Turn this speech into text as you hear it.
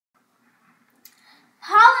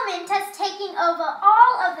Parliament has taken over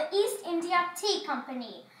all of the East India Tea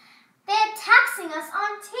Company. They're taxing us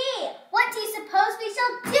on tea. What do you suppose we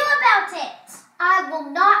shall do about it? I will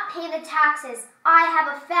not pay the taxes. I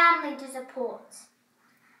have a family to support.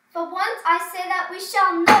 For once, I say that we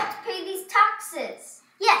shall not pay these taxes.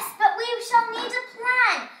 Yes, but we shall need a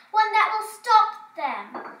plan, one that will stop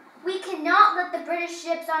them. We cannot let the British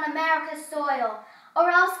ships on America's soil, or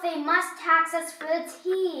else they must tax us for the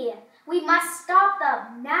tea. We must stop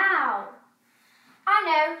them now. I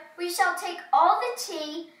know. We shall take all the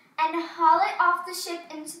tea and haul it off the ship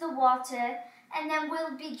into the water, and then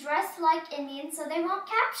we'll be dressed like Indians so they won't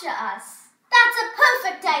capture us. That's a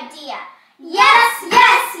perfect idea. Yes,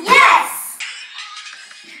 yes, yes!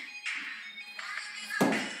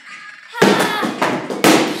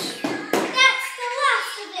 That's the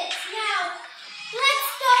last of it. Now, let's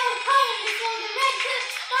go home before the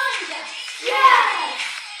redcoats find us. Yes!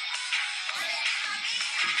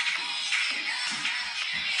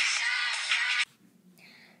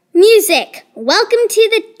 Music. Welcome to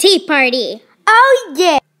the tea party. Oh,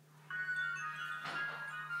 yeah!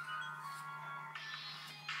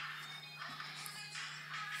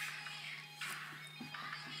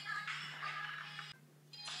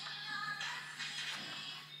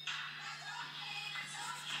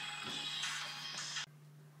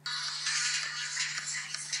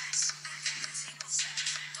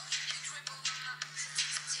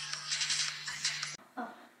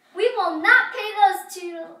 We will not pay those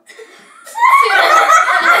two.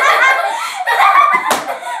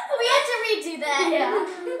 We have to redo that. Yeah.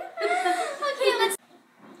 Okay, let's.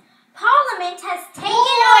 Parliament has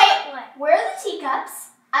taken over. Where are the teacups?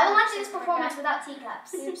 I will not do this performance without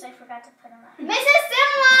teacups. Oops, I forgot to put them on. Mrs.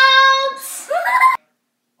 Simlotes!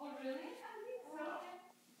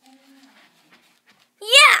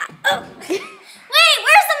 Yeah. Oh.